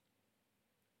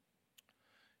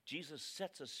 Jesus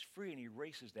sets us free and he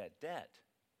erases that debt.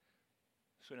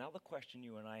 So now the question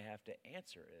you and I have to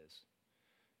answer is,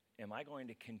 am I going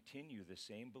to continue the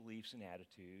same beliefs and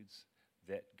attitudes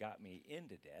that got me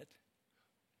into debt?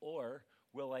 Or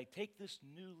will I take this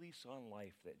new lease on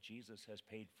life that Jesus has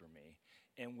paid for me,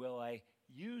 and will I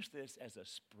use this as a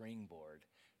springboard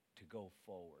to go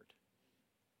forward?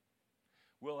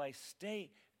 Will I stay,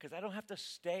 because I don't have to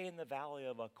stay in the valley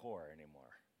of Achor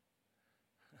anymore.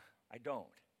 I don't.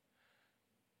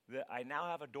 I now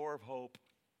have a door of hope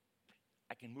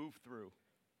I can move through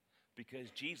because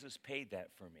Jesus paid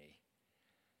that for me.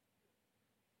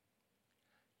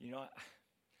 You know,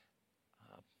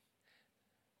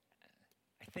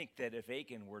 I think that if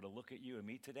Achan were to look at you and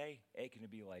me today, Achan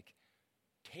would be like,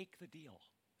 take the deal.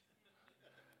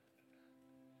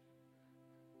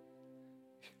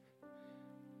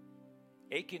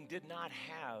 Achan did not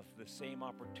have the same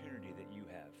opportunity that you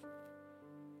have.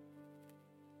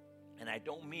 And I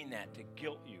don't mean that to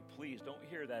guilt you. Please don't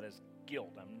hear that as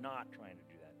guilt. I'm not trying to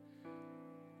do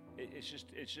that.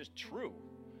 It's just true.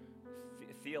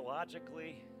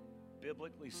 Theologically,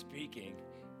 biblically speaking,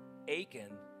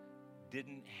 Achan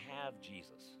didn't have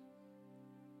Jesus.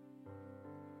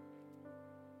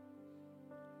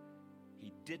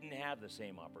 He didn't have the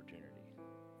same opportunity.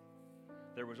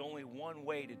 There was only one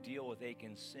way to deal with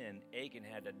Achan's sin. Achan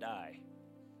had to die.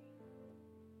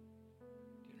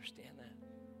 Do you understand that?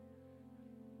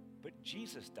 But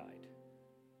Jesus died.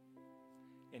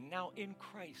 And now in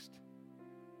Christ,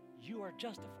 you are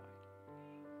justified.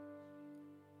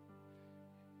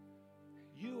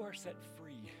 You are set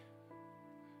free.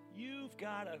 You've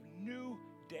got a new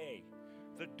day.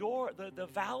 The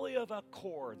valley of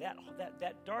Achor,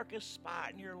 that darkest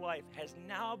spot in your life has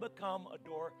now become a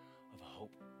door of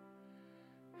hope.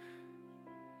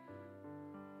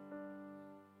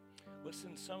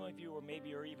 Listen, some of you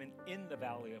are even in the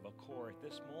valley of Achor at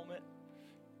this moment.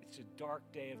 It's a dark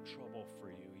day of trouble for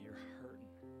you. You're hurting.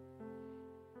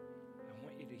 I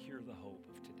want you to hear the hope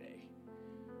of today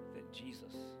that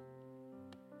Jesus.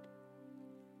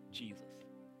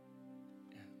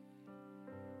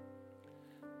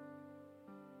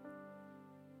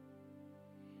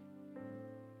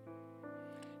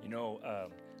 You know,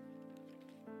 I'm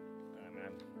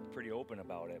pretty open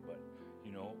about it, but,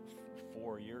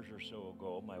 4 years or so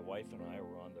ago, my wife and I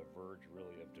were on the verge,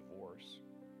 really, of divorce.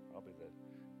 Probably the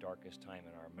darkest time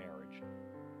in our marriage.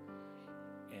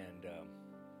 And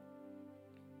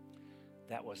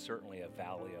that was certainly a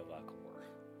valley of Achor.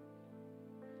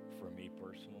 For me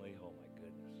personally, oh my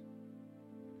goodness.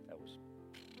 That was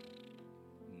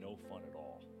no fun at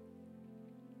all.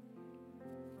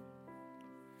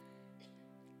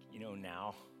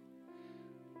 Now,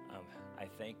 I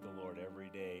thank the Lord every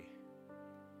day.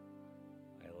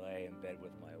 I lay in bed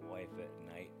with my wife at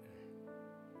night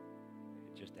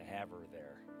just to have her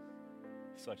there.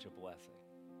 Such a blessing.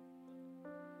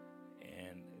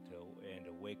 And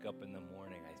to wake up in the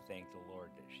morning, I thank the Lord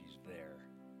that she's there.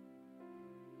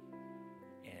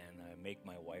 And I make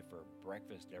my wife her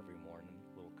breakfast every morning,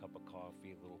 a little cup of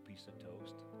coffee, a little piece of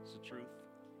toast. It's the truth.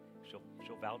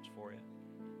 She'll vouch for you.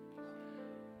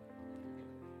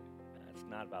 It's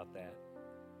not about that.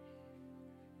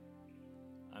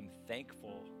 I'm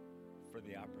thankful for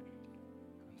the opportunity.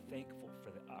 I'm thankful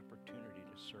for the opportunity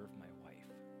to serve my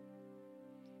wife.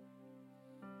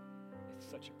 It's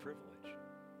such a privilege.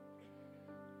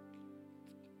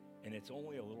 And it's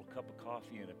only a little cup of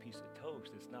coffee and a piece of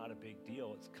toast. It's not a big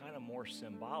deal. It's kind of more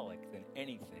symbolic than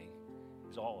anything,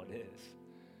 is all it is.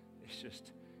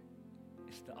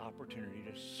 It's the opportunity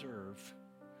to serve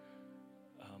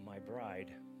my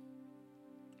bride.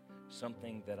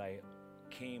 Something that I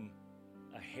came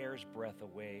a hair's breadth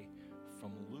away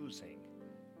from losing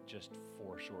just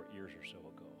 4 short years or so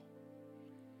ago.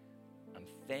 I'm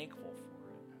thankful for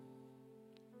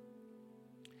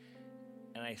it.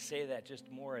 And I say that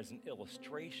just more as an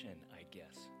illustration, I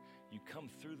guess. You come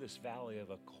through this valley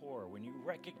of Achor when you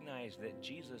recognize that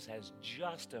Jesus has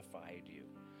justified you.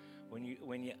 When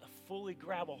you fully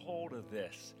grab a hold of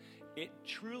this, it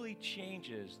truly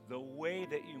changes the way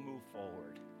that you move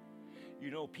forward. You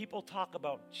know, people talk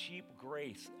about cheap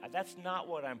grace. That's not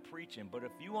what I'm preaching, but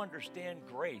if you understand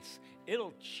grace,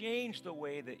 it'll change the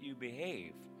way that you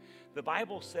behave. The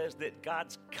Bible says that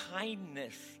God's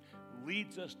kindness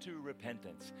leads us to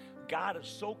repentance. God is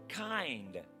so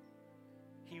kind.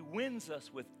 He wins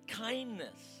us with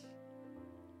kindness.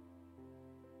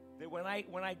 That when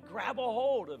I grab a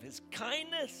hold of his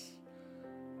kindness,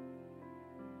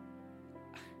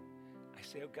 I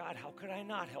say, oh God, how could I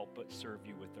not help but serve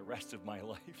you with the rest of my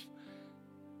life?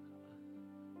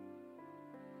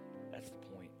 That's the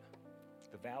point.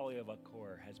 The Valley of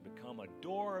Achor has become a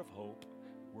door of hope.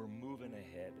 We're moving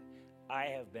ahead. I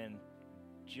have been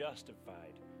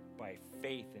justified by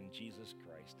faith in Jesus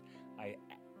Christ. I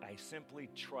simply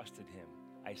trusted him.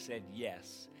 I said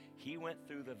yes. He went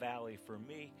through the valley for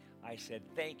me. I said,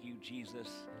 thank you, Jesus.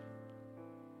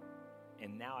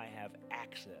 And now I have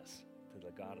access to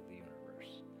the God of the universe.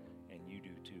 And you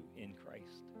do too, in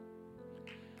Christ.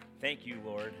 Thank you,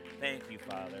 Lord. Thank you,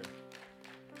 Father.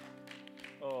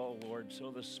 Oh, Lord, so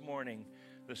this morning,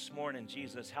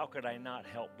 Jesus, how could I not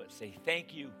help but say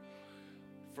thank you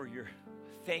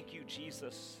thank you,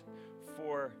 Jesus,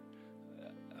 for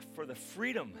the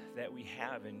freedom that we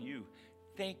have in you.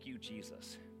 Thank you,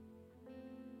 Jesus.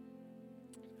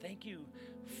 Thank you,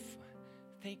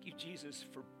 Jesus,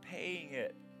 for paying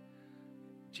it.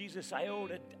 Jesus, I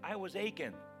was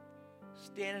aching,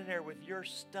 standing there with your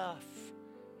stuff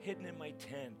hidden in my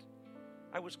tent.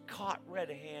 I was caught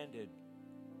red-handed,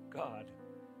 God,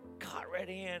 caught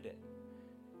red-handed.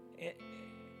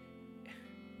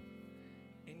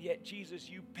 And yet, Jesus,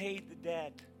 you paid the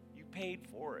debt. You paid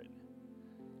for it.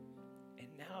 And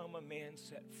now I'm a man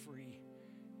set free.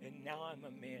 And now I'm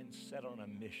a man set on a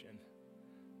mission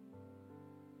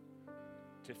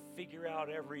to figure out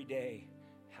every day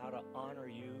how to honor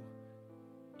you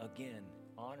again,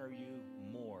 honor you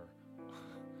more.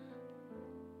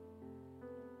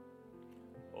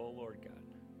 Oh, Lord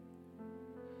God,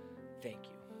 thank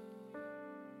you.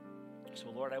 So,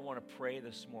 Lord, I want to pray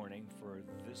this morning for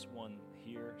this one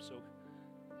here. So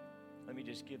let me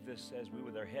just give this as we,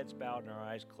 with our heads bowed and our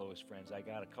eyes closed, friends. I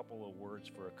got a couple of words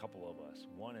for a couple of us.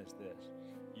 One is this.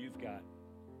 You've got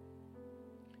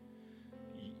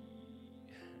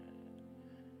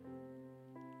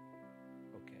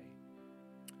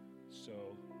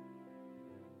so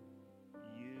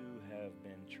you have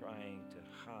been trying to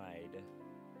hide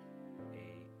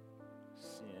a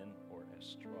sin or a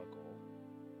struggle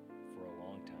for a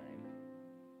long time.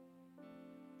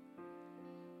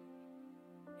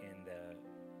 And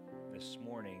this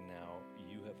morning now,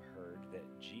 you have heard that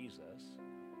Jesus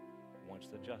wants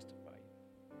to justify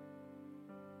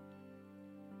you.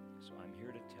 So I'm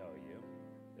here to tell you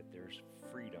that there's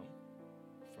freedom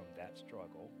from that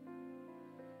struggle,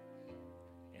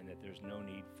 and that there's no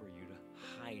need for you to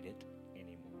hide it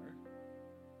anymore,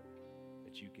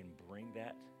 that you can bring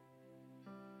that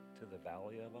to the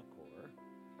Valley of Achor,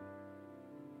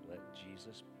 let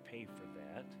Jesus pay for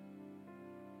that,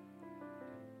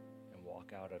 and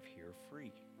walk out of here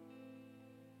free.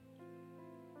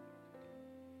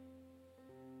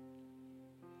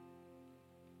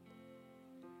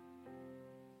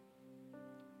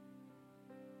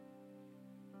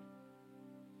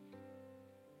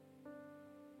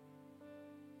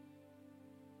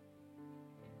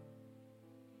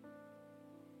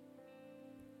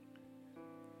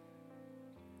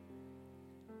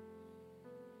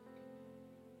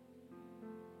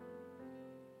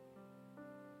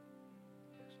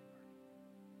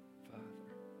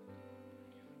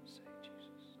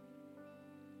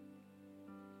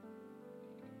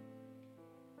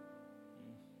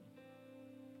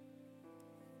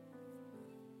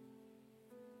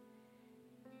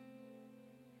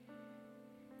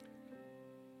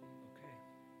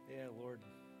 Lord,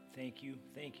 thank you.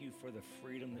 Thank you for the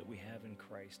freedom that we have in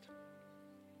Christ.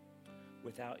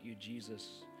 Without you,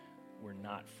 Jesus, we're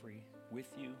not free. With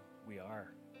you, we are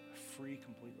free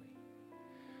completely.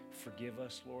 Forgive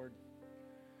us, Lord.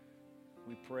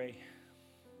 We pray.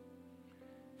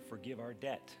 Forgive our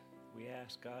debt. We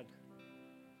ask, God.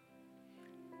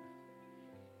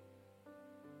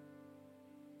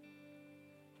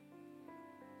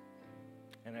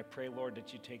 And I pray, Lord,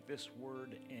 that you take this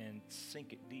word and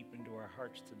sink it deep into our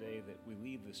hearts today, that we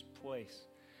leave this place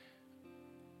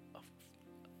of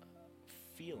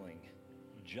feeling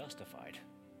justified.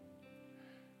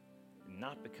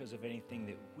 Not because of anything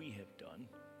that we have done,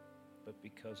 but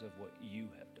because of what you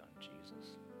have done,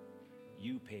 Jesus.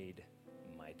 You paid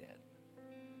my debt,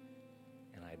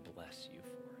 and I bless you for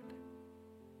it.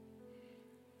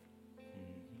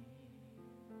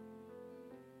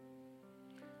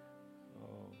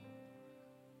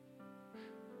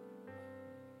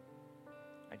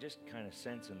 I just kind of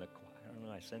sense in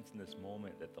I sense in this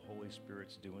moment that the Holy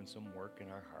Spirit's doing some work in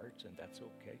our hearts, and that's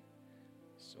okay.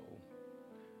 So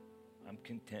I'm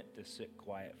content to sit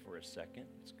quiet for a second.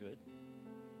 It's good.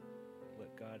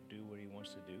 Let God do what he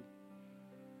wants to do.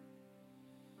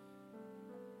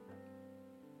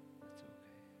 That's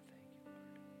okay.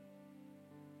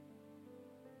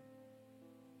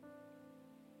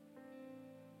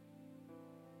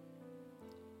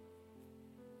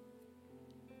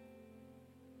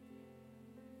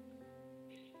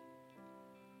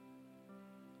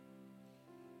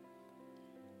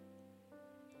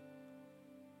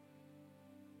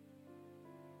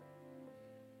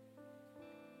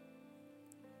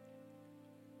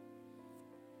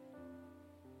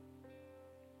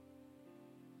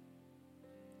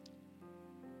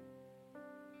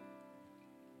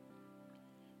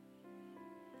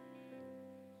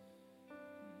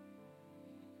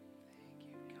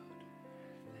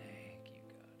 Thank you,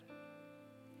 Lord.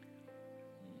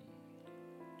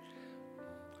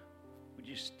 Would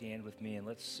you stand with me and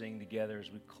let's sing together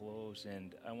as we close?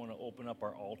 And I want to open up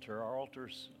our altar. Our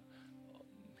altar's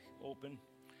open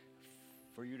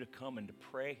for you to come and to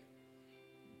pray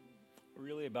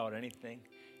really about anything.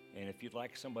 And if you'd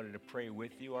like somebody to pray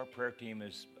with you, our prayer team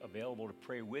is available to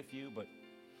pray with you, but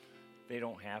they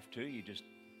don't have to. You just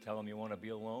tell them you want to be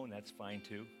alone. That's fine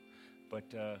too.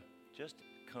 But just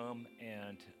come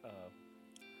and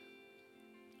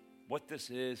what this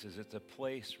is it's a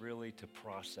place really to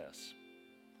process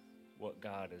what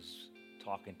God is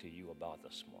talking to you about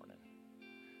this morning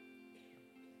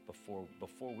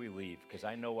before we leave, because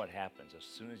I know what happens as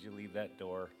soon as you leave that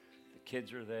door. The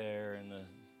kids are there, and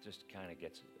just kind of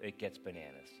gets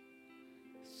bananas.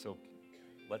 So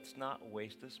let's not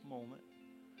waste this moment.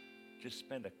 Just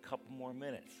spend a couple more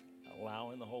minutes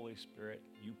allowing the Holy Spirit,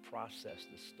 you process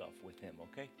this stuff with him,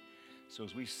 okay? So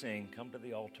as we sing, come to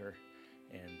the altar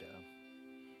and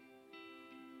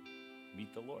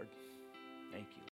meet the Lord. Thank you.